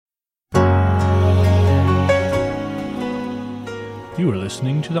You are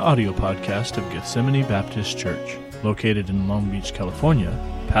listening to the audio podcast of Gethsemane Baptist Church, located in Long Beach, California,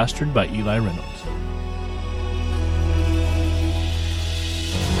 pastored by Eli Reynolds.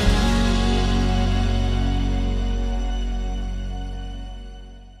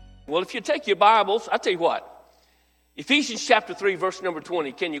 Well, if you take your Bibles, I'll tell you what. Ephesians chapter 3, verse number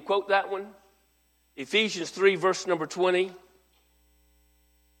 20. Can you quote that one? Ephesians 3, verse number 20.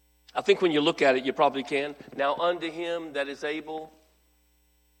 I think when you look at it, you probably can. Now unto him that is able.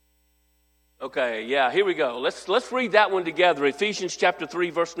 Okay, yeah, here we go. Let's read that one together. Ephesians chapter 3,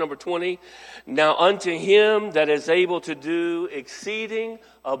 verse number 20. Now unto him that is able to do exceeding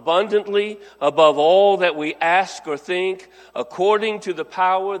abundantly above all that we ask or think, according to the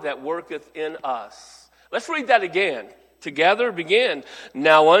power that worketh in us. Let's read that again. Together, begin.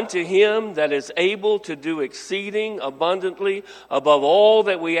 Now unto him that is able to do exceeding abundantly above all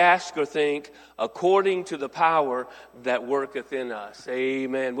that we ask or think, according to the power that worketh in us.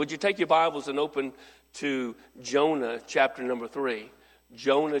 Amen. Would you take your Bibles and open to Jonah chapter number 3?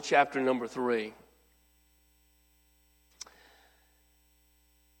 Jonah chapter number 3.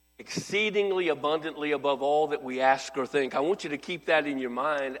 Exceedingly abundantly above all that we ask or think. I want you to keep that in your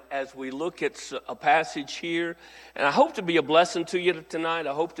mind as we look at a passage here. And I hope to be a blessing to you tonight.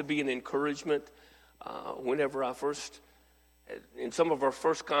 I hope to be an encouragement. In some of our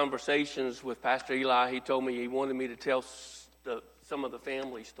first conversations with Pastor Eli, he told me he wanted me to tell some of the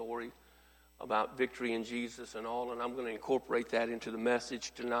family story about victory in Jesus and all. And I'm going to incorporate that into the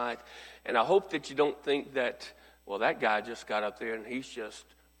message tonight. And I hope that you don't think that, well, that guy just got up there and he's just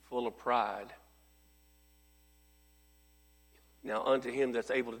full of pride. Now unto him that's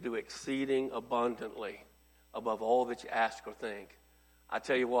able to do exceeding abundantly above all that you ask or think. I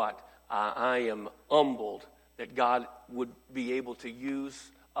tell you what, I am humbled that God would be able to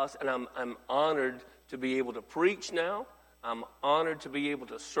use us, and I'm honored to be able to preach now. I'm honored to be able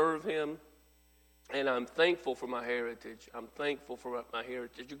to serve him, and I'm thankful for my heritage. I'm thankful for my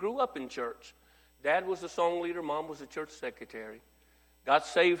heritage. You grew up in church. Dad was a song leader. Mom was a church secretary. Got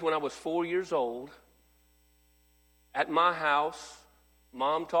saved when I was 4 years old. At my house,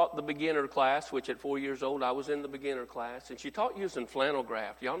 Mom taught the beginner class, which at 4 years old, I was in the beginner class. And she taught using flannel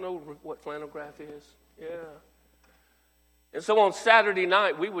graph. Y'all know what flannel graph is? Yeah. And so on Saturday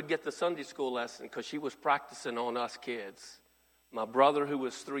night, we would get the Sunday school lesson because she was practicing on us kids. My brother, who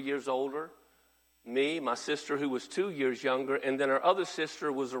was 3 years older, me, my sister, who was 2 years younger, and then our other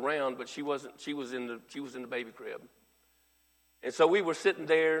sister was around, but she wasn't. She was in the baby crib. And so we were sitting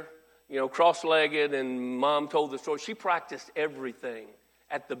there, cross-legged, and Mom told the story. She practiced everything.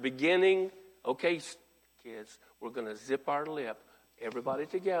 At the beginning, okay, kids, we're going to zip our lip. Everybody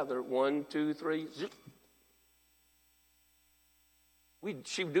together. 1, 2, 3, zip.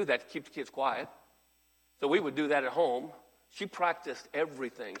 She would do that to keep the kids quiet. So we would do that at home. She practiced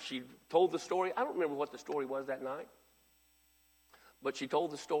everything. She told the story. I don't remember what the story was that night. But she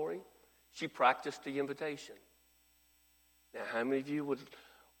told the story. She practiced the invitation. Now, how many of you would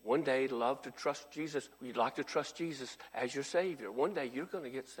one day love to trust Jesus? You'd like to trust Jesus as your Savior. One day you're going to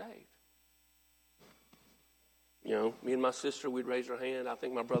get saved. Me and my sister, we'd raise our hand. I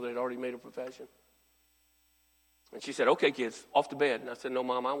think my brother had already made a profession. And she said, okay, kids, off to bed. And I said, no,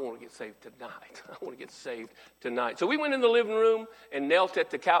 Mom, I want to get saved tonight. I want to get saved tonight. So we went in the living room and knelt at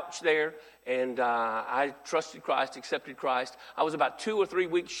the couch there. And I trusted Christ, accepted Christ. I was about 2 or 3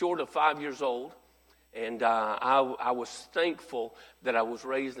 weeks short of 5 years old. And I was thankful that I was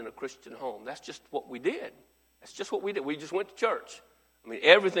raised in a Christian home. That's just what we did. That's just what we did. We just went to church. I mean,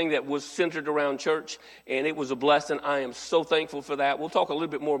 everything that was centered around church, and it was a blessing. I am so thankful for that. We'll talk a little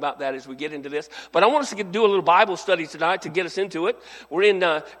bit more about that as we get into this. But I want us to do a little Bible study tonight to get us into it. We're in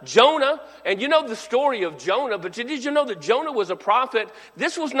Jonah, and you know the story of Jonah, but did you know that Jonah was a prophet?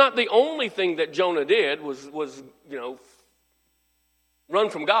 This was not the only thing that Jonah did was run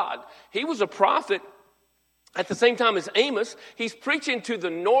from God. He was a prophet. At the same time as Amos, he's preaching to the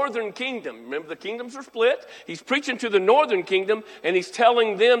northern kingdom. Remember, the kingdoms are split. He's preaching to the northern kingdom, and he's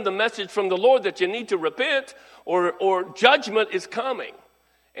telling them the message from the Lord that you need to repent or judgment is coming.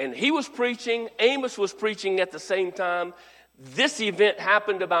 And he was preaching, Amos was preaching at the same time. This event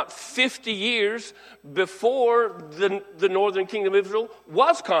happened about 50 years before the northern kingdom of Israel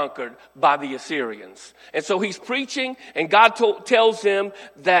was conquered by the Assyrians. And so he's preaching, and God tells him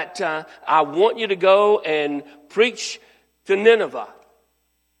that I want you to go and preach to Nineveh,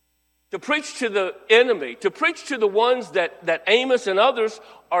 to preach to the enemy, to preach to the ones that Amos and others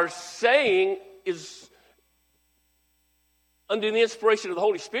are saying is under the inspiration of the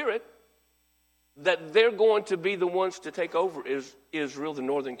Holy Spirit, that they're going to be the ones to take over Israel, the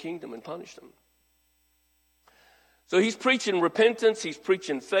northern kingdom, and punish them. So he's preaching repentance, he's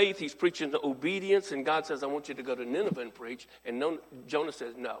preaching faith, he's preaching obedience, and God says, I want you to go to Nineveh and preach. And Jonah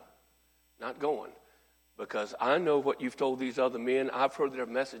says, no, not going. Because I know what you've told these other men. I've heard their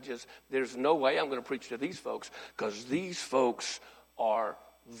messages. There's no way I'm going to preach to these folks, because these folks are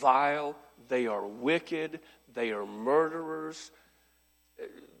vile, they are wicked, they are murderers.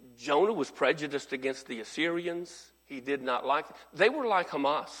 Jonah was prejudiced against the Assyrians. He did not like them. They were like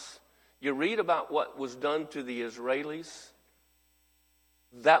Hamas. You read about what was done to the Israelis.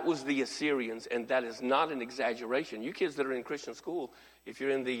 That was the Assyrians, and that is not an exaggeration. You kids that are in Christian school, if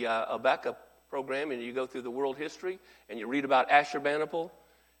you're in the Abaka program and you go through the world history and you read about Ashurbanipal,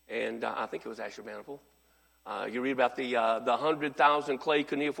 and I think it was Ashurbanipal, you read about the 100,000 clay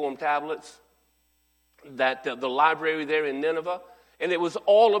cuneiform tablets, that the library there in Nineveh, and it was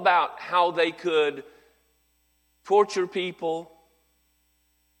all about how they could torture people,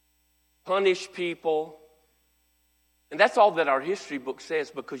 punish people. And that's all that our history book says,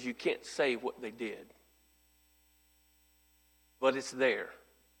 because you can't say what they did. But it's there.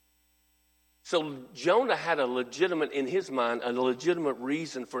 So Jonah had in his mind, a legitimate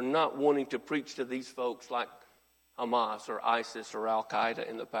reason for not wanting to preach to these folks like Hamas or ISIS or Al-Qaeda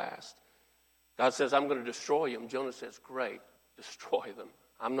in the past. God says, I'm going to destroy them. Jonah says, great, destroy them.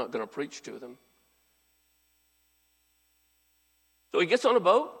 I'm not going to preach to them. So he gets on a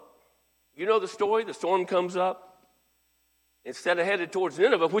boat. You know the story. The storm comes up. Instead of headed towards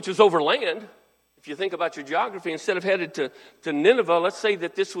Nineveh, which is over land, if you think about your geography, instead of headed to Nineveh, let's say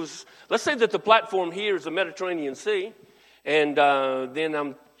that the platform here is the Mediterranean Sea. And then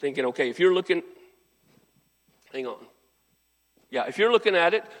I'm thinking, okay, if you're looking, hang on. Yeah, if you're looking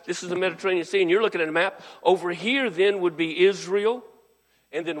at it, this is the Mediterranean Sea, and you're looking at a map. Over here then would be Israel,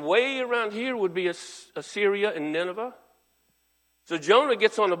 and then way around here would be Assyria and Nineveh. So Jonah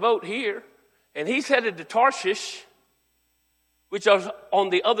gets on a boat here, and he's headed to Tarshish, which is on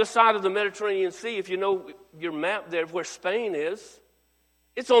the other side of the Mediterranean Sea. If you know your map there where Spain is,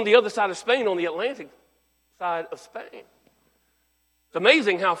 it's on the other side of Spain, on the Atlantic side of Spain. It's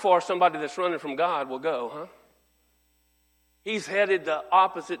amazing how far somebody that's running from God will go, huh? He's headed the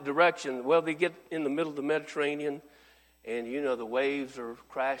opposite direction. Well, they get in the middle of the Mediterranean, and you know the waves are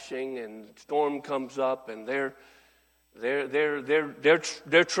crashing, and storm comes up, and they're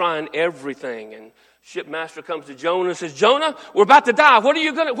trying everything. And shipmaster comes to Jonah and says, Jonah, we're about to die. What are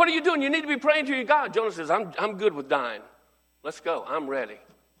you doing? You need to be praying to your God. Jonah says, I'm good with dying. Let's go. I'm ready.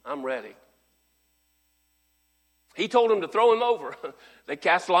 He told them to throw him over. They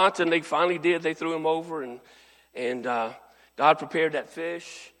cast lots, and they finally did. They threw him over, and God prepared that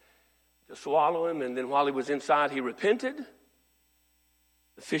fish to swallow him. And then while he was inside, he repented.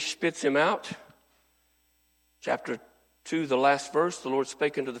 The fish spits him out. Chapter 2, the last verse, the Lord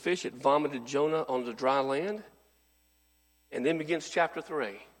spake unto the fish, it vomited Jonah on the dry land. And then begins chapter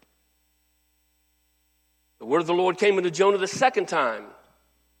 3. The word of the Lord came unto Jonah the second time.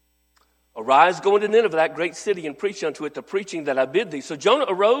 Arise, go into Nineveh, that great city, and preach unto it the preaching that I bid thee. So Jonah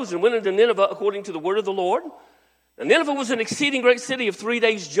arose and went into Nineveh according to the word of the Lord. And Nineveh was an exceeding great city of 3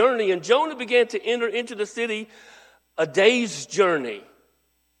 days' journey, and Jonah began to enter into the city a day's journey.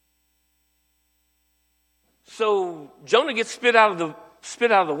 So Jonah gets spit out of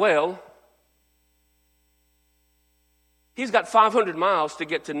the well. He's got 500 miles to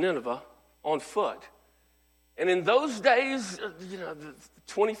get to Nineveh on foot. And in those days,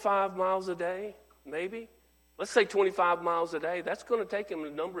 25 miles a day, maybe. Let's say 25 miles a day. That's going to take him a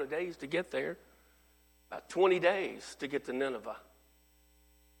number of days to get there. About 20 days to get to Nineveh.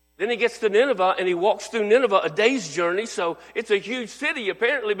 Then he gets to Nineveh, and he walks through Nineveh a day's journey. So it's a huge city,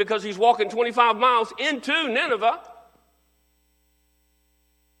 apparently, because he's walking 25 miles into Nineveh.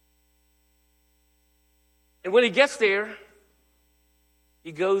 And when he gets there,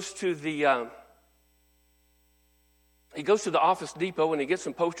 he goes to the Office Depot, and he gets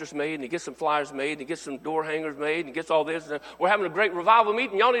some posters made, and he gets some flyers made, and he gets some door hangers made, and he gets all this. And we're having a great revival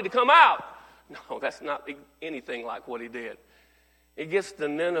meeting. Y'all need to come out. No, that's not anything like what he did. He gets to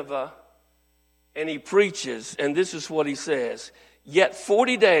Nineveh, and he preaches, and this is what he says. Yet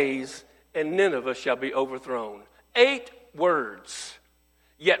 40 days, and Nineveh shall be overthrown. 8 words.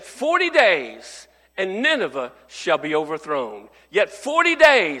 Yet 40 days, and Nineveh shall be overthrown. Yet 40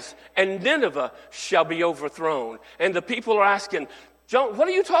 days, and Nineveh shall be overthrown. And the people are asking, Jonah, what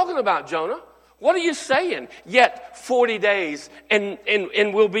are you talking about, Jonah? What are you saying? Yet 40 days, and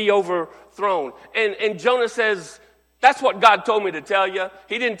we'll be overthrown. And Jonah says, that's what God told me to tell you.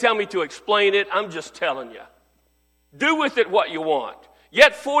 He didn't tell me to explain it. I'm just telling you. Do with it what you want.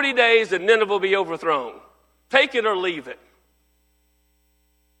 Yet 40 days and Nineveh will be overthrown. Take it or leave it.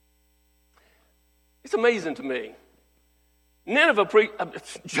 It's amazing to me. Jonah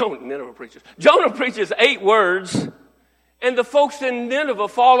preaches 8 words, and the folks in Nineveh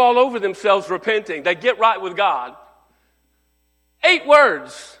fall all over themselves repenting. They get right with God. 8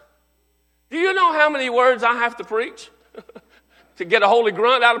 words. Do you know how many words I have to preach to get a holy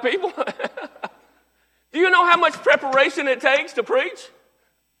grunt out of people? Do you know how much preparation it takes to preach?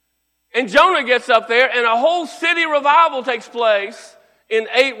 And Jonah gets up there, and a whole city revival takes place in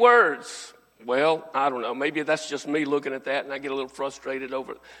 8 words. Well, I don't know. Maybe that's just me looking at that, and I get a little frustrated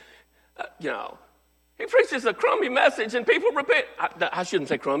over it. He preaches a crummy message, and people repent. I shouldn't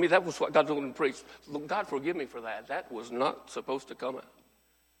say crummy. That was what God told him to preach. God, forgive me for that. That was not supposed to come out.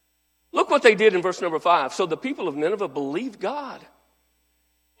 Look what they did in verse number 5. So the people of Nineveh believed God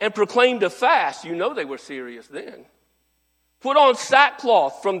and proclaimed a fast. You know they were serious then. Put on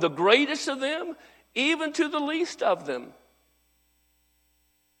sackcloth from the greatest of them even to the least of them.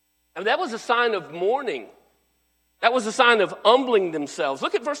 And that was a sign of mourning. That was a sign of humbling themselves.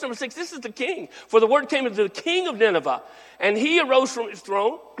 Look at verse number 6. This is the king. For the word came to the king of Nineveh, and he arose from his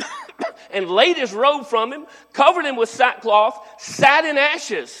throne and laid his robe from him, covered him with sackcloth, sat in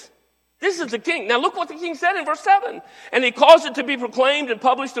ashes. This is the king. Now look what the king said in verse 7. And he caused it to be proclaimed and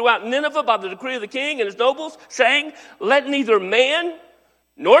published throughout Nineveh by the decree of the king and his nobles, saying, let neither man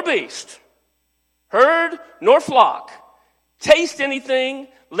nor beast, herd nor flock, taste anything,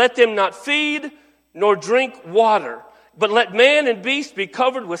 let them not feed nor drink water, but let man and beast be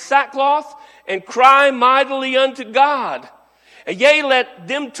covered with sackcloth and cry mightily unto God. And yea, let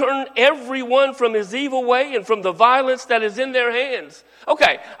them turn every one from his evil way and from the violence that is in their hands.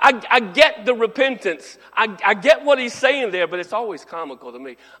 Okay, I get the repentance. I get what he's saying there, but it's always comical to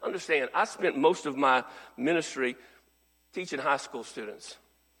me. Understand, I spent most of my ministry teaching high school students.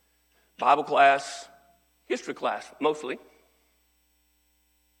 Bible class, history class, mostly.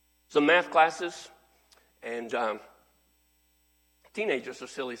 Some math classes, and teenagers are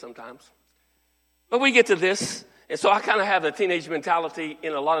silly sometimes. But we get to this. And so I kind of have a teenage mentality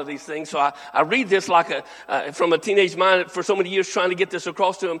in a lot of these things. So I read this like from a teenage mind for so many years trying to get this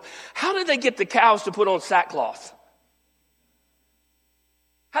across to them. How did they get the cows to put on sackcloth?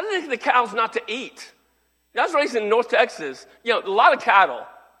 How did they get the cows not to eat? I was raised in North Texas. A lot of cattle.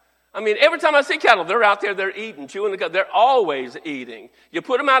 I mean, every time I see cattle, they're out there, they're eating, chewing the cud. They're always eating. You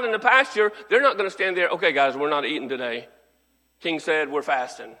put them out in the pasture, they're not going to stand there. Okay, guys, we're not eating today. King said we're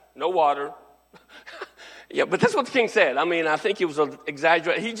fasting. No water. Yeah, but that's what the king said. I mean, I think he was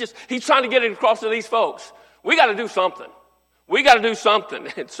exaggerating. He's trying to get it across to these folks. We got to do something. We got to do something.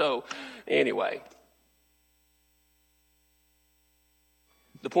 And so, anyway.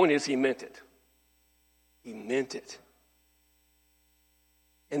 The point is he meant it. He meant it.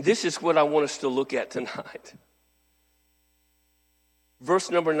 And this is what I want us to look at tonight. Verse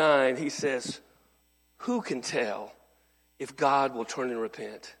number 9, he says, who can tell if God will turn and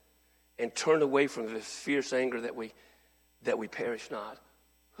repent and turn away from this fierce anger that we perish not?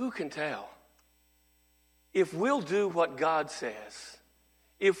 Who can tell? If we'll do what God says,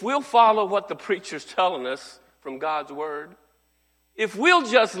 if we'll follow what the preacher's telling us from God's word, if we'll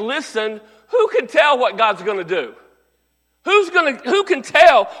just listen, who can tell what God's going to do? Who can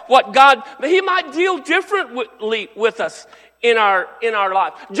tell what God, he might deal differently with us in our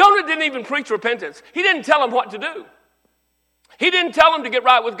life. Jonah didn't even preach repentance. He didn't tell them what to do. He didn't tell them to get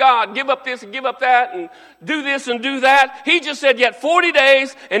right with God, give up this and give up that, and do this and do that. He just said, yet 40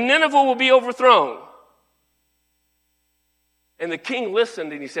 days and Nineveh will be overthrown. And the king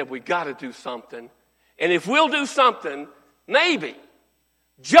listened and he said, we got to do something. And if we'll do something, maybe,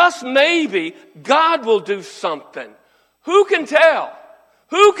 just maybe, God will do something. Who can tell?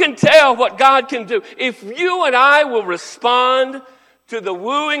 Who can tell what God can do? If you and I will respond to the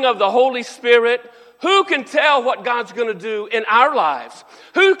wooing of the Holy Spirit, who can tell what God's going to do in our lives?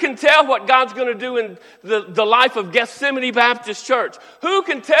 Who can tell what God's going to do in the life of Gethsemane Baptist Church? Who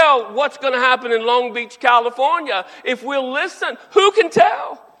can tell what's going to happen in Long Beach, California if we'll listen? Who can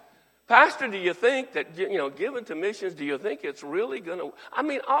tell? Pastor, do you think that, giving to missions, do you think it's really going to,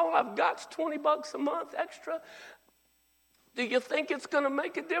 all I've got is $20 a month extra. Do you think it's going to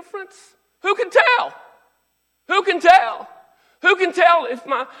make a difference? Who can tell? Who can tell? Who can tell if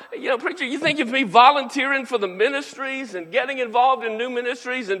preacher, you think if me volunteering for the ministries and getting involved in new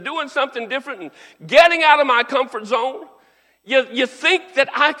ministries and doing something different and getting out of my comfort zone, you think that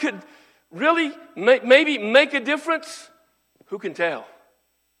I could really maybe make a difference? Who can tell?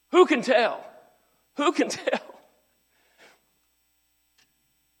 Who can tell? Who can tell?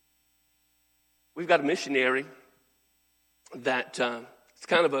 We've got a missionary that it's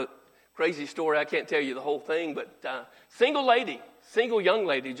kind of a crazy story. I can't tell you the whole thing, but single young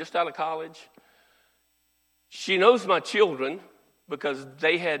lady, just out of college. She knows my children because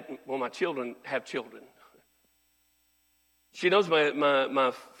my children have children. She knows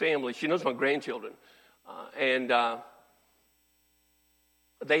my family. She knows my grandchildren. And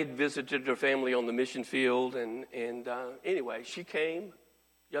they had visited her family on the mission field. And anyway, she came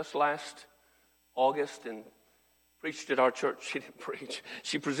just last August and preached at our church. She didn't preach.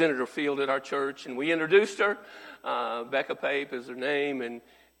 She presented her field at our church, and we introduced her. Becca Pape is her name,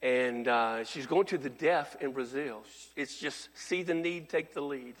 and she's going to the deaf in Brazil. It's just see the need, take the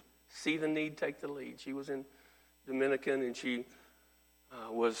lead. See the need, take the lead. She was in Dominican, and she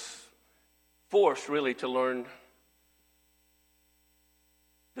was forced really to learn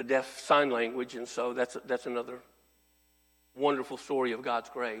the deaf sign language, and so that's another wonderful story of God's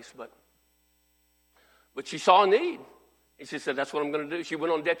grace. But she saw a need, and she said, that's what I'm going to do. She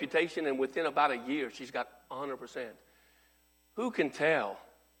went on deputation, and within about a year, she's got 100%. Who can tell?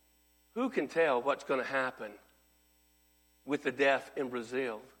 Who can tell what's going to happen with the deaf in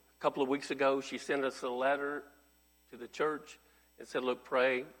Brazil? A couple of weeks ago, she sent us a letter to the church and said, look,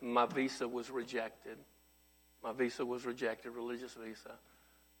 pray. My visa was rejected. My visa was rejected, religious visa.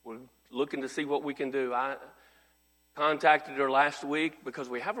 We're looking to see what we can do. I contacted her last week because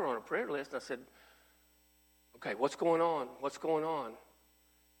we have her on a prayer list. I said, okay, what's going on? What's going on?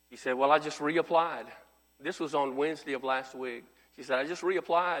 She said, well, I just reapplied. This was on Wednesday of last week. She said, I just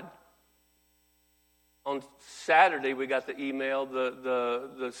reapplied. On Saturday, we got the email.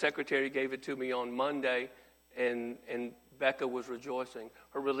 The secretary gave it to me on Monday, and Becca was rejoicing.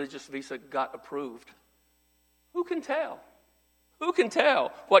 Her religious visa got approved. Who can tell? Who can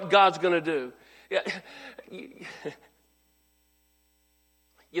tell what God's going to do? Yeah.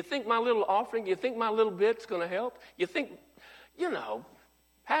 You think my little offering, you think my little bit's going to help? You think,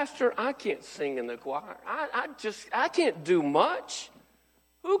 Pastor, I can't sing in the choir. I can't do much.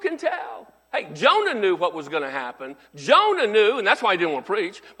 Who can tell? Hey, Jonah knew what was going to happen. Jonah knew, and that's why he didn't want to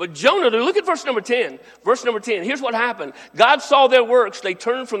preach, but Jonah knew. Look at verse number 10. Verse number 10. Here's what happened. God saw their works. They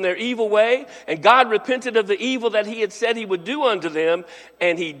turned from their evil way, and God repented of the evil that he had said he would do unto them,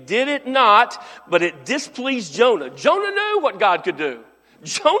 and he did it not, but it displeased Jonah. Jonah knew what God could do.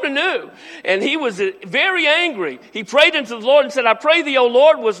 Jonah knew, and he was very angry. He prayed unto the Lord and said, I pray thee, O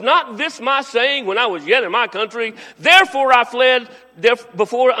Lord, was not this my saying when I was yet in my country? Therefore I fled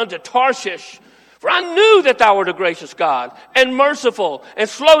before unto Tarshish. For I knew that thou wert a gracious God, and merciful, and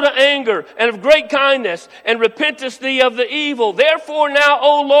slow to anger, and of great kindness, and repentest thee of the evil. Therefore now,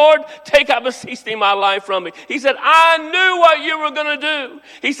 O Lord, take, I beseech thee, my life from me. He said, I knew what you were going to do.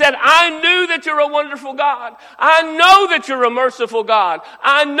 He said, I knew that you're a wonderful God. I know that you're a merciful God.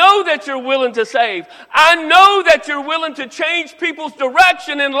 I know that you're willing to save. I know that you're willing to change people's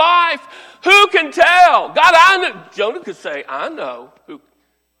direction in life. Who can tell? God, I know. Jonah could say, I know.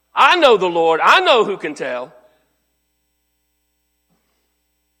 I know the Lord. I know who can tell.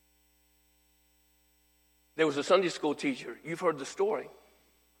 There was a Sunday school teacher. You've heard the story.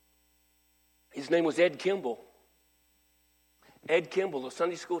 His name was Ed Kimball. Ed Kimball, a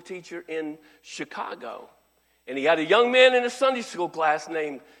Sunday school teacher in Chicago. And he had a young man in his Sunday school class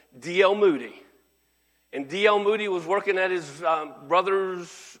named D.L. Moody. And D.L. Moody was working at his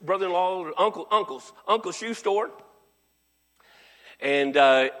brother-in-law or uncle's shoe store. And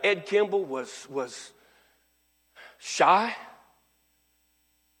Ed Kimball was shy,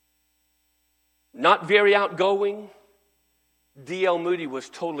 not very outgoing. D.L. Moody was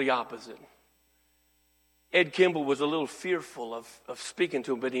totally opposite. Ed Kimball was a little fearful of speaking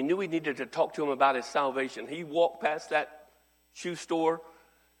to him, but he knew he needed to talk to him about his salvation. He walked past that shoe store,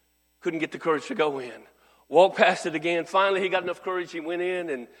 couldn't get the courage to go in. Walked past it again. Finally, he got enough courage. He went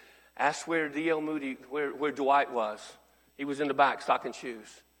in and asked where D.L. Moody, where Dwight was. He was in the back stocking shoes.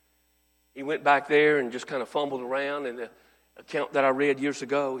 He went back there and just kind of fumbled around. And the account that I read years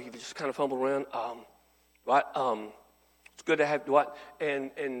ago, he just kind of fumbled around. Dwight, it's good to have Dwight.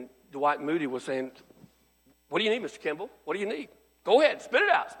 And Dwight Moody was saying, what do you need, Mr. Kimball? What do you need? Go ahead, spit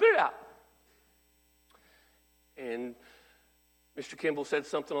it out, spit it out. And Mr. Kimball said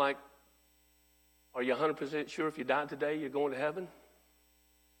something like, are you 100% sure if you died today you're going to heaven?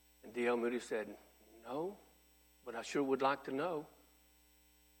 And D.L. Moody said, no. But I sure would like to know.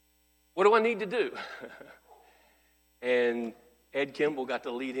 What do I need to do? And Ed Kimball got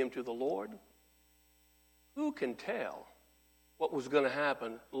to lead him to the Lord. Who can tell what was going to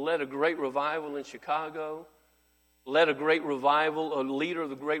happen? Led a great revival in Chicago. Led a great revival, a leader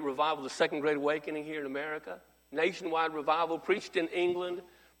of the great revival, the Second Great Awakening here in America. Nationwide revival, preached in England,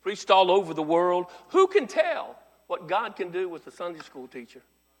 preached all over the world. Who can tell what God can do with a Sunday school teacher?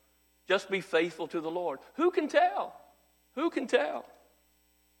 Just be faithful to the Lord. Who can tell? Who can tell?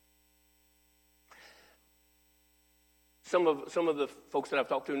 some of the folks that I've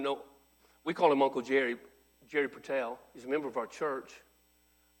talked to know, we call him Uncle Jerry Patel. He's a member of our church.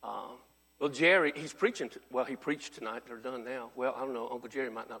 Well, Jerry, he's preaching. He preached tonight. They're done now. Well, I don't know. Uncle Jerry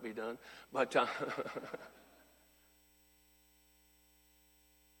might not be done, but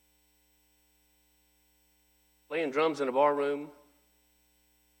playing drums in a bar room.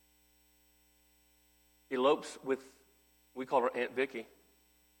 Elopes with, we call her Aunt Vicky.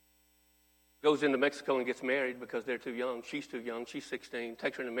 Goes into Mexico and gets married because they're too young. She's too young. She's 16.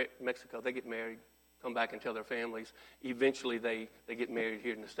 Takes her into Mexico. They get married. Come back and tell their families. Eventually, they get married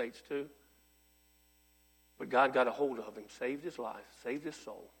here in the States too. But God got a hold of him, saved his life, saved his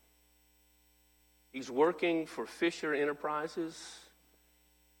soul. He's working for Fisher Enterprises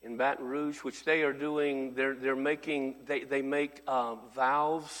in Baton Rouge, which they are doing. They're making they make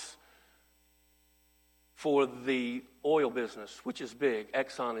valves for the oil business, which is big.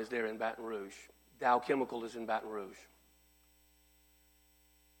 Exxon is there in Baton Rouge. Dow Chemical is in Baton Rouge.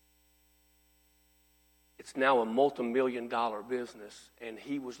 It's now a multi-million-dollar business, and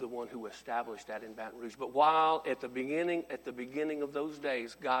he was the one who established that in Baton Rouge. But while at the beginning of those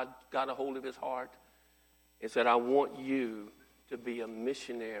days, God got a hold of his heart and said, I want you to be a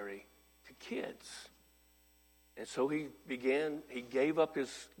missionary to kids. And so he gave up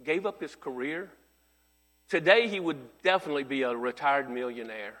his career. Today he would definitely be a retired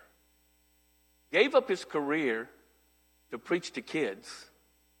millionaire. Gave up his career to preach to kids.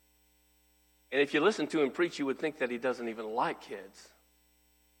 And if you listen to him preach, you would think that he doesn't even like kids.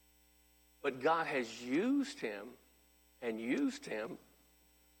 But God has used him. And he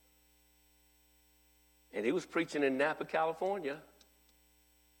was preaching in Napa, California,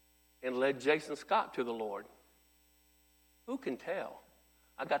 and led Jason Scott to the Lord. Who can tell?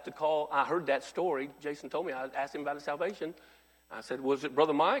 I heard that story. Jason told me. I asked him about his salvation. I said, was it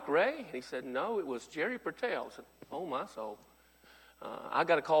Brother Mike Ray? And he said, no, it was Jerry Pertell. I said, oh, my soul. I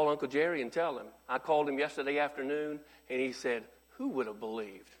got to call Uncle Jerry and tell him. I called him yesterday afternoon, and he said, who would have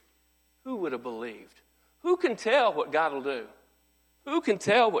believed? Who would have believed? Who can tell what God will do? Who can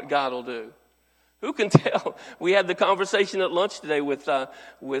tell what God will do? Who can tell? We had the conversation at lunch today with the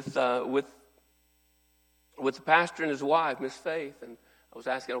pastor and his wife, Miss Faith, and I was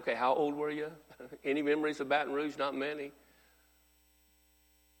asking, okay, how old were you? Any memories of Baton Rouge? Not many.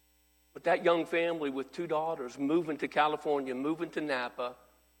 But that young family with 2 daughters moving to California, moving to Napa,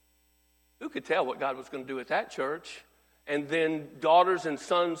 who could tell what God was going to do at that church? And then daughters and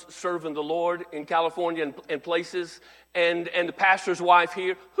sons serving the Lord in California and places, and the pastor's wife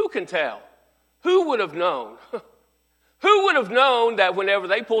here. Who can tell? Who would have known? Who would have known that whenever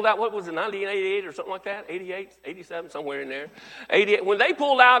they pulled out, what was it, 1988 or something like that? 88, 87, somewhere in there. 88. When they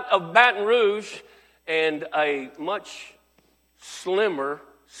pulled out of Baton Rouge and a much slimmer,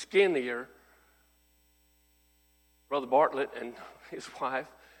 skinnier Brother Bartlett and his wife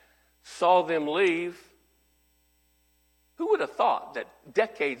saw them leave, who would have thought that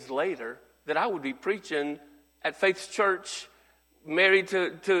decades later that I would be preaching at Faith's Church, married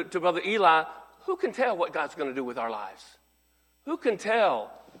to Brother Eli? Who can tell what God's going to do with our lives? Who can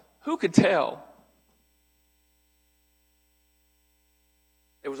tell? Who could tell?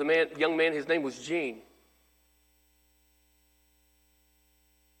 There was a young man, his name was Gene.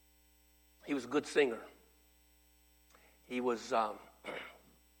 He was a good singer. He was,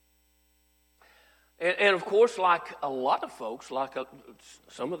 and of course, like a lot of folks, like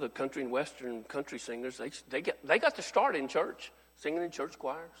some of the country and western country singers, they got to start in church, singing in church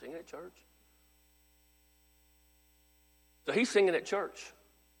choir, singing at church. So he's singing at church,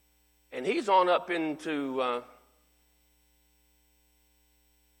 and he's on up into,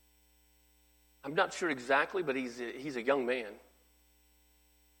 I'm not sure exactly, but he's a young man.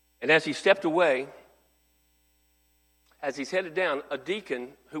 And as he stepped away, as he's headed down, a deacon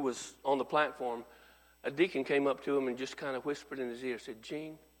who was on the platform, a deacon came up to him and just kind of whispered in his ear, said,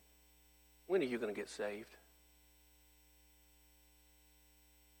 Gene, when are you going to get saved?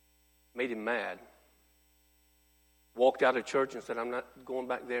 Made him mad. Walked out of church and said, I'm not going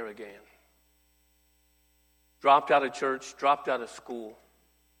back there again. Dropped out of church, dropped out of school.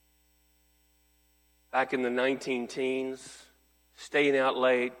 Back in the 19-teens, staying out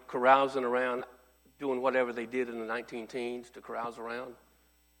late, carousing around, doing whatever they did in the 19-teens to carouse around.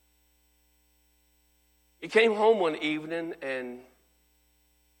 He came home one evening and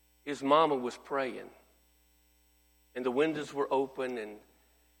his mama was praying. And the windows were open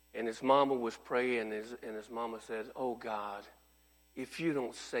and his mama was praying, and his mama said, oh, God, if you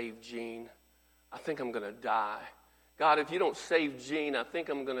don't save Gene, I think I'm going to die. God, if you don't save Gene, I think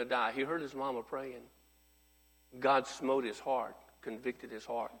I'm going to die. He heard his mama praying. God smote his heart, convicted his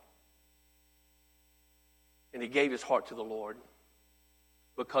heart. And he gave his heart to the Lord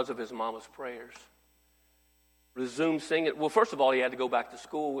because of his mama's prayers. Resumed singing. Well, first of all, he had to go back to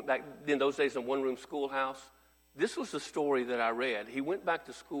school. Back in those days, in a one-room schoolhouse. This was the story that I read. He went back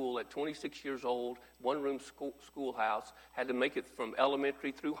to school at 26 years old, one-room schoolhouse, had to make it from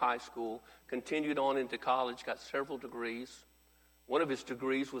elementary through high school, continued on into college, got several degrees. One of his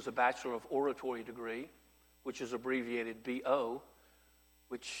degrees was a Bachelor of Oratory degree, which is abbreviated BO,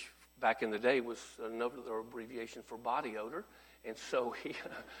 which back in the day was another abbreviation for body odor. And so he,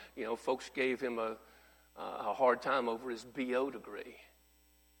 folks gave him a hard time over his BO degree.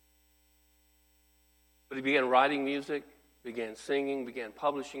 But he began writing music, began singing, began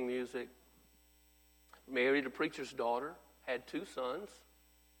publishing music, married a preacher's daughter, had 2 sons,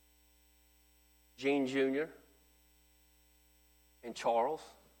 Gene Jr. and Charles.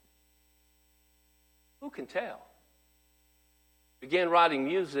 Who can tell? Began writing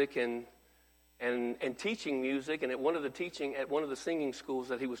music and teaching music, and at one of the singing schools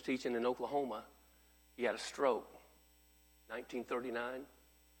that he was teaching in Oklahoma, he had a stroke, 1939.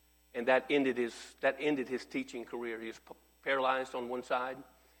 And that ended his teaching career. He was paralyzed on one side.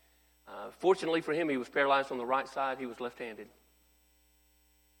 Fortunately for him, he was paralyzed on the right side. He was left-handed.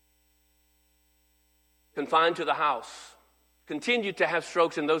 Confined to the house. Continued to have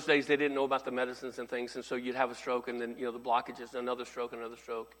strokes. In those days, they didn't know about the medicines and things, and so you'd have a stroke, and then the blockages, another stroke, another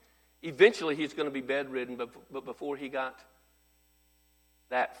stroke. Eventually, he's going to be bedridden, but before he got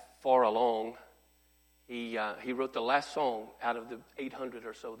that far along, he wrote the last song out of the 800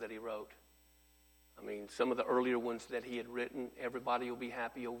 or so that he wrote. I mean, some of the earlier ones that he had written, Everybody Will Be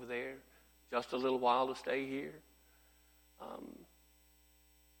Happy Over There, Just a Little While to Stay Here.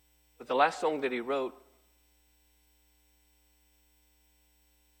 But the last song that he wrote,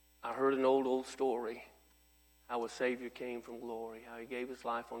 I heard an old story, how a Savior came from glory, how he gave his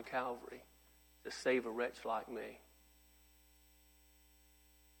life on Calvary to save a wretch like me.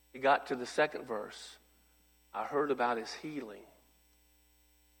 He got to the second verse. I heard about his healing,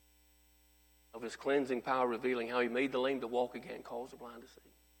 of his cleansing power revealing, how he made the lame to walk again, caused the blind to see.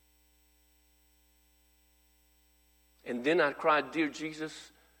 And then I cried, Dear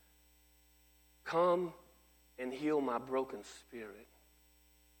Jesus, come and heal my broken spirit.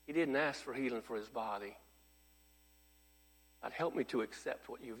 He didn't ask for healing for his body. God, help me to accept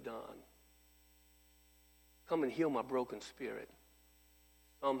what you've done. Come and heal my broken spirit.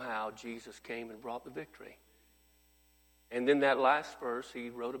 Somehow Jesus came and brought the victory. And then that last verse, he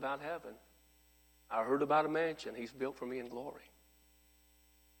wrote about heaven. I heard about a mansion he's built for me in glory.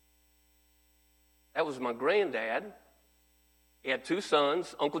 That was my granddad. He had 2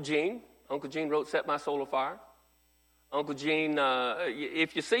 sons, Uncle Gene. Uncle Gene wrote Set My Soul Afire. Uncle Gene,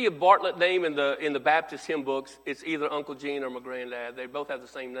 if you see a Bartlett name in the Baptist hymn books, it's either Uncle Gene or my granddad. They both have the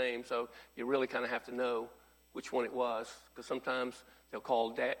same name, so you really kind of have to know which one it was, because sometimes they'll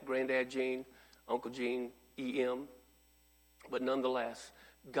call Granddad Gene, Uncle Gene, E.M., but nonetheless,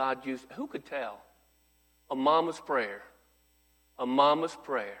 God used, who could tell? A mama's prayer,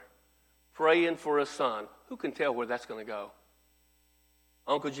 praying for a son. Who can tell where that's going to go?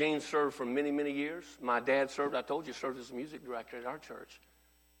 Uncle Gene served for many, many years. My dad served, I told you, served as a music director at our church.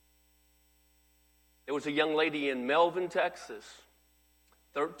 There was a young lady in Melvin, Texas,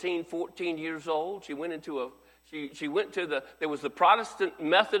 13, 14 years old. She went to there was the Protestant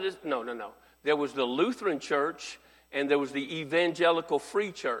Methodist, no. There was the Lutheran church, and there was the Evangelical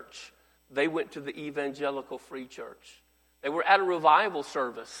Free Church. They went to the Evangelical Free Church. They were at a revival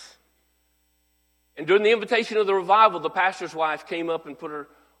service. And during the invitation of the revival, the pastor's wife came up and put her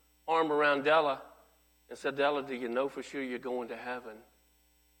arm around Della and said, Della, do you know for sure you're going to heaven?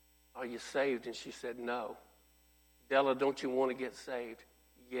 Are you saved? And she said, no. Della, don't you want to get saved?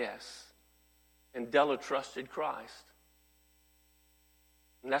 Yes. And Della trusted Christ.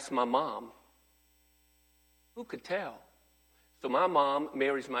 And that's my mom. Who could tell? So my mom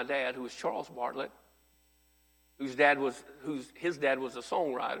marries my dad, who was Charles Bartlett, his dad was a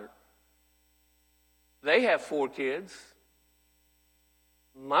songwriter. They have 4 kids.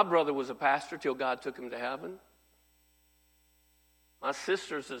 My brother was a pastor till God took him to heaven. My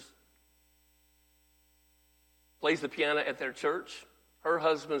sister plays the piano at their church. Her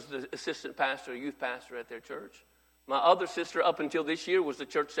husband's the assistant pastor, youth pastor at their church. My other sister, up until this year, was the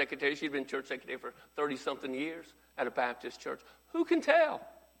church secretary. She'd been church secretary for 30-something years at a Baptist church. Who can tell?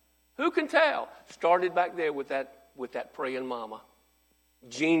 Who can tell? Started back there with that praying mama.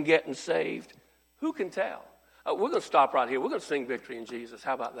 Gene getting saved. Who can tell? We're going to stop right here. We're going to sing Victory in Jesus.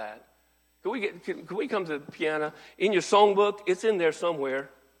 How about that? Can we come to the piano? In your songbook, it's in there somewhere.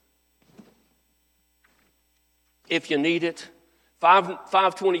 If you need it,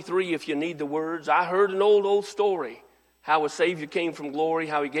 5:23, if you need the words. I heard an old story, how a Savior came from glory,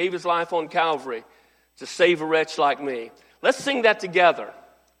 how he gave his life on Calvary to save a wretch like me. Let's sing that together.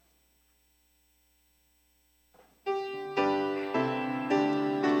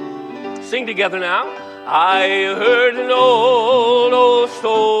 Sing together now. I heard an old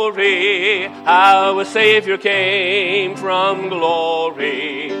story, how a Savior came from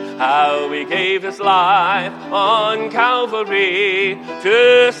glory, how he gave his life on Calvary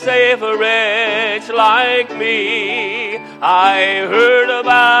to save a wretch like me. I heard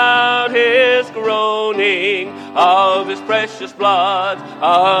about his groaning, of his precious blood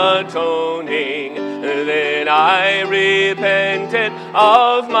atoning. Then I repented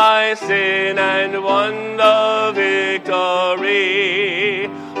of my sin and won the victory.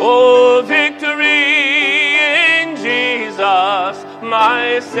 Oh, victory in Jesus,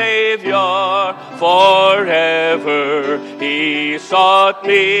 my Savior forever. He sought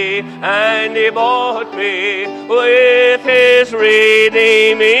me and he bought me with his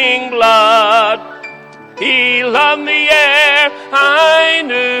redeeming blood. He loved me ere I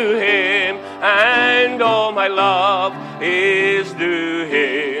knew him, and all my love is due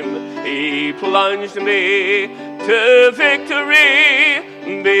him. He plunged me to victory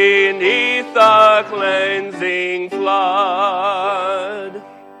beneath the cleansing flood.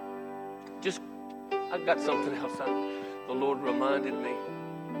 I got something else the Lord reminded me.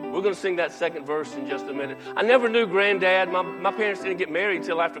 We're going to sing that second verse in just a minute. I never knew Granddad. My parents didn't get married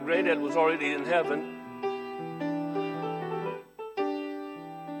until after Granddad was already in heaven.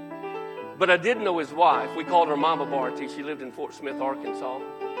 But I did know his wife. We called her Mama Barty. She lived in Fort Smith, Arkansas.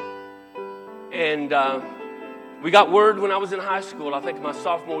 And we got word when I was in high school, I think my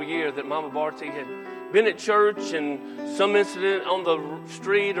sophomore year, that Mama Barty had been at church and some incident on the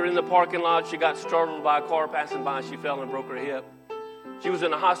street or in the parking lot. She got startled by a car passing by. She fell and broke her hip. She was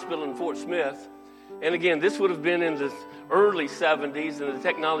in a hospital in Fort Smith. And again, this would have been in the early 70s, and the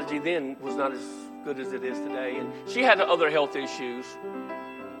technology then was not as good as it is today. And she had other health issues.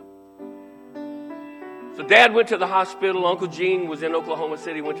 So Dad went to the hospital. Uncle Gene was in Oklahoma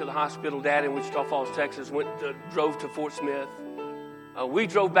City, went to the hospital. Dad in Wichita Falls, Texas, drove to Fort Smith. We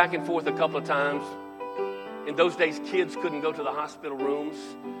drove back and forth a couple of times. In those days, kids couldn't go to the hospital rooms.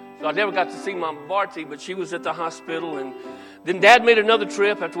 So I never got to see Mama Barty, but she was at the hospital. And then Dad made another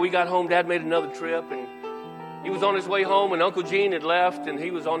trip. After we got home, Dad made another trip. And he was on his way home, and Uncle Gene had left, and he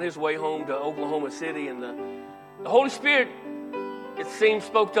was on his way home to Oklahoma City. And the Holy Spirit, it seemed,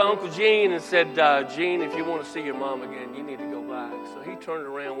 spoke to Uncle Gene and said, Gene, if you want to see your mom again, you need to go back. So he turned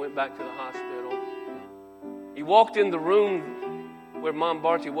around, went back to the hospital. He walked in the room where Mom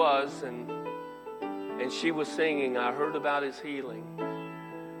Barty was, and she was singing, I heard about his healing,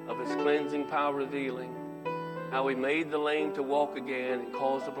 of his cleansing power revealing, how he made the lame to walk again and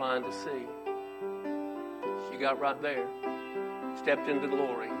caused the blind to see. She got right there, stepped into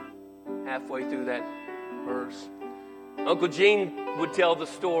glory, halfway through that verse. Uncle Gene would tell the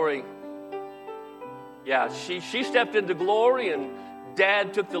story. Yeah, she stepped into glory, and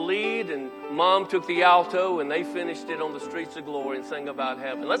Dad took the lead, and Mom took the alto, and they finished it on the streets of glory and sang about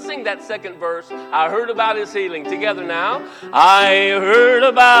heaven. Let's sing that second verse. I heard about his healing. Together now. I heard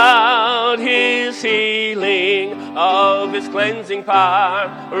about his healing, of his cleansing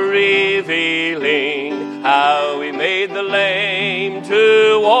power revealing, how he made the lame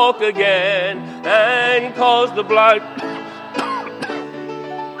to walk again and caused the blind.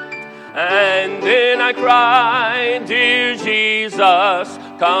 And then I cried, dear Jesus,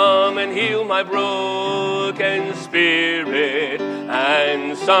 come and heal my broken spirit.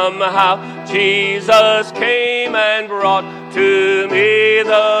 And somehow Jesus came and brought to me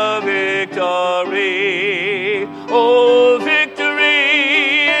the victory. Oh,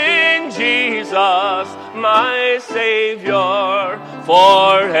 victory in Jesus, my Savior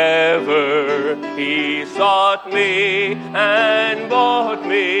forever. He sought me and bought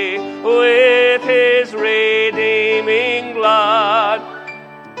me with his redeeming blood.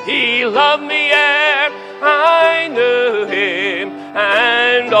 He loved me ere I knew him,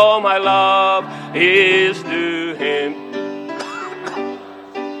 and all my love is due him.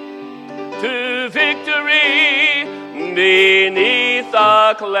 To victory beneath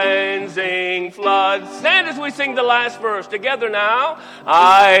the cleansing flood. Stand as we sing the last verse together now.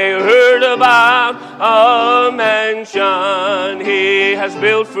 I heard about a mansion he has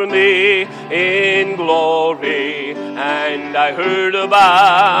built for me in glory, and I heard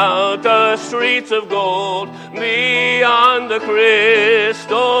about the streets of gold beyond the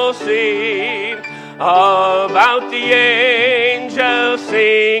crystal sea, about the angels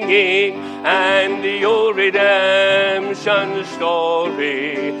singing and the old redemption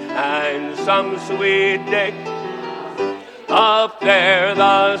story, and some sweet day. Up there,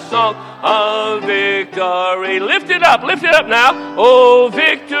 the song of victory. Lift it up now. Oh,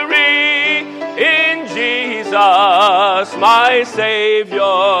 victory in Jesus, my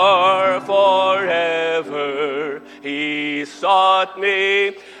Savior forever. He sought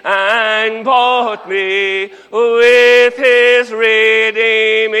me and bought me with His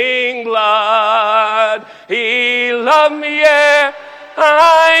redeeming blood. He loved me, yeah,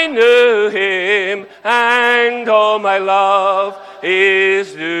 I knew Him, and all my love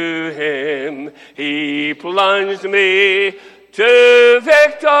is due Him. He plunged me to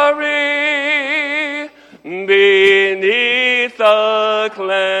victory beneath the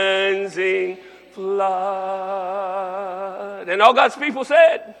cleansing flood. And all God's people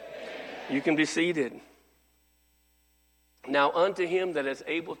said, you can be seated. Now unto Him that is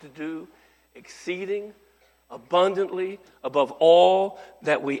able to do exceeding abundantly above all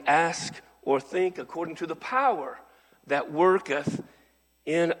that we ask or think, according to the power that worketh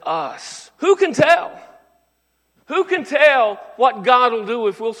in us. Who can tell? Who can tell what God will do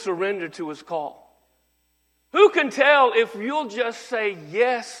if we'll surrender to His call? Who can tell if you'll just say,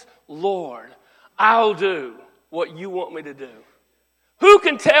 yes, Lord, I'll do what you want me to do? Who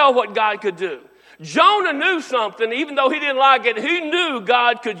can tell what God could do? Jonah knew something, even though he didn't like it. He knew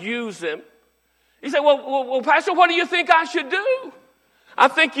God could use him. He said, well, Pastor, what do you think I should do? I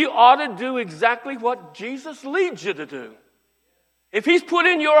think you ought to do exactly what Jesus leads you to do. If He's put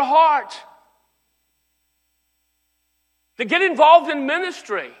in your heart to get involved in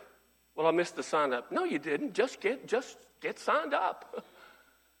ministry. Well, I missed the sign up. No, you didn't. Just get signed up.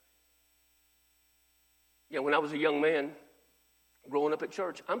 Yeah, when I was a young man growing up at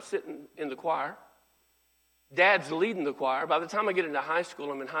church, I'm sitting in the choir. Dad's leading the choir. By the time I get into high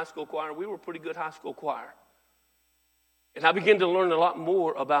school, I'm in high school choir. We were a pretty good high school choir. And I began to learn a lot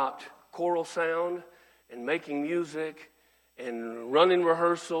more about choral sound and making music and running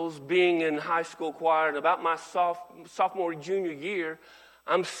rehearsals, being in high school choir. And about my sophomore, junior year,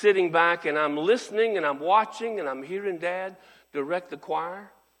 I'm sitting back and I'm listening and I'm watching and I'm hearing Dad direct the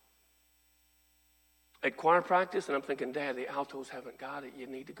choir at choir practice, and I'm thinking, Dad, the altos haven't got it. You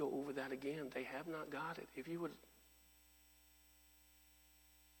need to go over that again. They have not got it. If you would,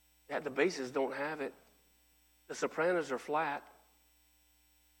 Dad, the basses don't have it. The sopranos are flat.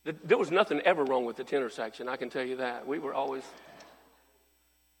 There was nothing ever wrong with the tenor section, I can tell you that. We were always...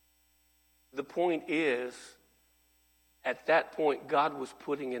 The point is, at that point, God was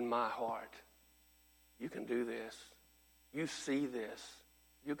putting in my heart, you can do this. You see this.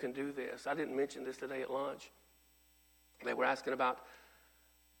 You can do this. I didn't mention this today at lunch. They were asking about,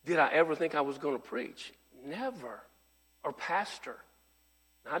 did I ever think I was going to preach? Never. Or pastor.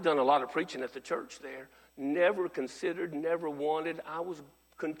 Now, I've done a lot of preaching at the church there. Never considered, never wanted. I was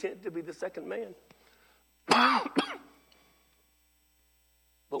content to be the second man.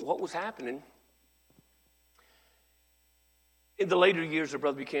 But what was happening in the later years of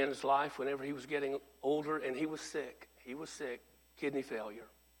Brother Buchanan's life, whenever he was getting older and he was sick, kidney failure.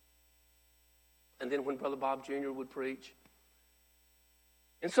 And then when Brother Bob Jr. would preach,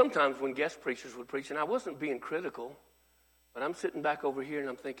 and sometimes when guest preachers would preach, and I wasn't being critical, but I'm sitting back over here and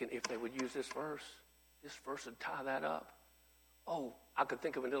I'm thinking, if they would use this verse would tie that up. Oh, I could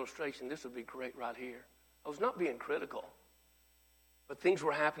think of an illustration. This would be great right here. I was not being critical, but things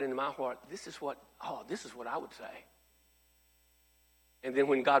were happening in my heart. This is what I would say. And then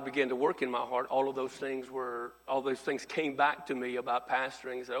when God began to work in my heart, all those things came back to me about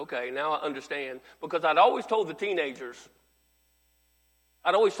pastoring. I said, okay, now I understand. Because I'd always told the teenagers,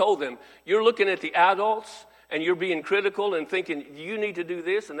 you're looking at the adults and you're being critical and thinking, you need to do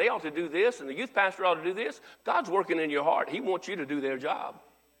this and they ought to do this and the youth pastor ought to do this. God's working in your heart. He wants you to do their job.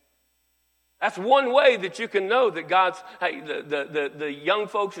 That's one way that you can know that the young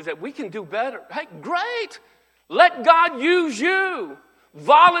folks is that we can do better. Hey, great. Let God use you.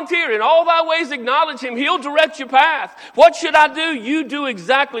 Volunteer. In all thy ways acknowledge Him. He'll direct your path. What should I do? You do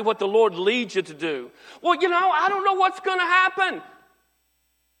exactly what the Lord leads you to do. Well, I don't know what's going to happen.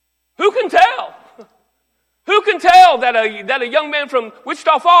 Who can tell? Who can tell that a young man from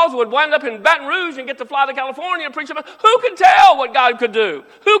Wichita Falls would wind up in Baton Rouge and get to fly to California and preach about? Who can tell what God could do?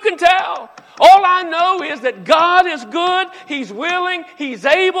 Who can tell? All I know is that God is good. He's willing. He's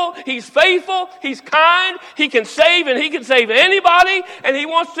able. He's faithful. He's kind. He can save, and He can save anybody. And He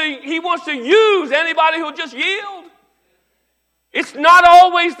wants to use anybody who'll just yield. It's not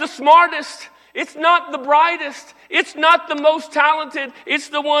always the smartest. It's not the brightest. It's not the most talented. It's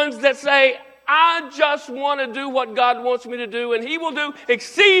the ones that say, I just want to do what God wants me to do, and he will do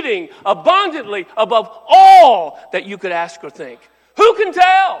exceeding abundantly above all that you could ask or think. Who can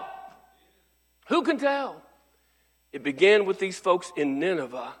tell? Who can tell? It began with these folks in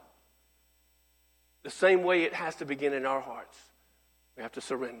Nineveh the same way it has to begin in our hearts. We have to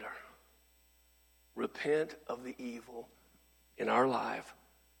surrender. Repent of the evil in our life.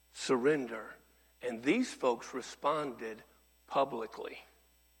 Surrender. And these folks responded publicly.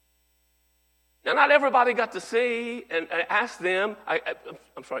 Now, not everybody got to see and ask them.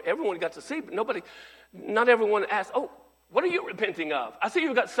 I'm sorry, everyone got to see, but not everyone asked, oh, what are you repenting of? I see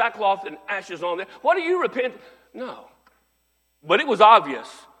you've got sackcloth and ashes on there. What are you repenting? No. But it was obvious.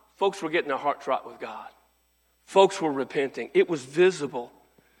 Folks were getting their hearts right with God. Folks were repenting. It was visible.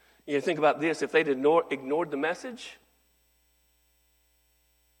 You think about this. If they'd ignored the message,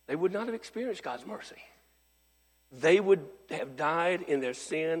 they would not have experienced God's mercy. They would have died in their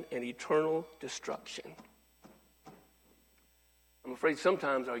sin and eternal destruction. I'm afraid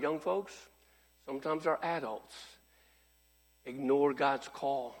sometimes our young folks, sometimes our adults, ignore God's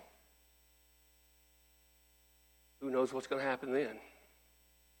call. Who knows what's going to happen then?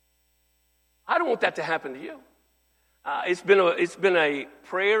 I don't want that to happen to you. It's been a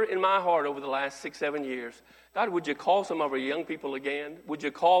prayer in my heart over the last 6-7 years. God, would you call some of our young people again? Would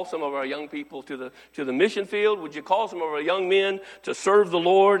you call some of our young people to the mission field? Would you call some of our young men to serve the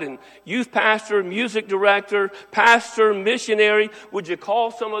Lord? And youth pastor, music director, pastor, missionary, would you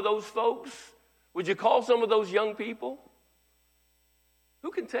call some of those folks? Would you call some of those young people?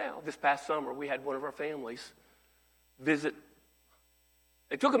 Who can tell? This past summer, we had one of our families visit.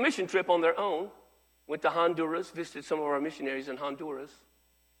 They took a mission trip on their own, went to Honduras, visited some of our missionaries in Honduras.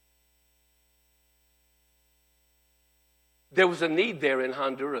 There was a need there in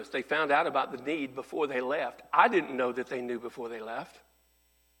Honduras. They found out about the need before they left. I didn't know that they knew before they left.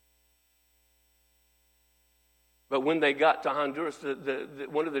 But when they got to Honduras,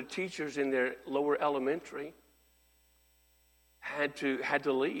 one of the teachers in their lower elementary had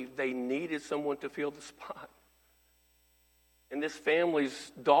to leave. They needed someone to fill the spot. And this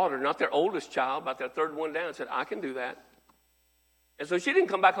family's daughter, not their oldest child, but their third one down, said, I can do that. And so she didn't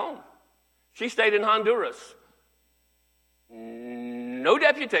come back home. She stayed in Honduras. No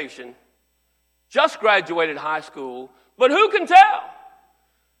deputation, just graduated high school, but who can tell?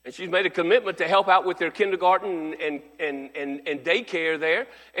 And she's made a commitment to help out with their kindergarten and daycare there.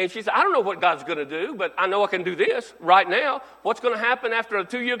 And she said, I don't know what God's going to do, but I know I can do this right now. What's going to happen after a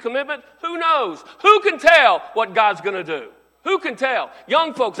 2-year commitment? Who knows? Who can tell what God's going to do? Who can tell?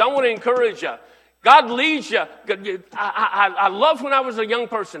 Young folks, I want to encourage you. God leads you. I loved when I was a young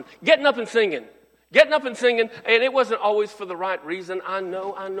person, getting up and singing, and it wasn't always for the right reason. I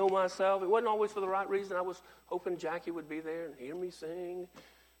know myself. It wasn't always for the right reason. I was hoping Jackie would be there and hear me sing.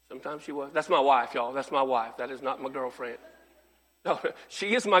 Sometimes she was. That's my wife, y'all. That's my wife. That is not my girlfriend. No,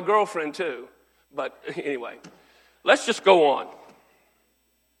 she is my girlfriend too. But anyway, let's just go on.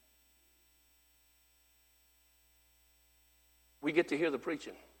 We get to hear the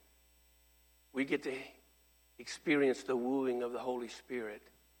preaching. We get to experience the wooing of the Holy Spirit.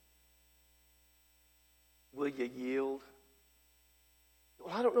 Will you yield?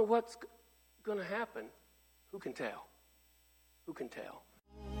 Well, I don't know what's going to happen. Who can tell? Who can tell?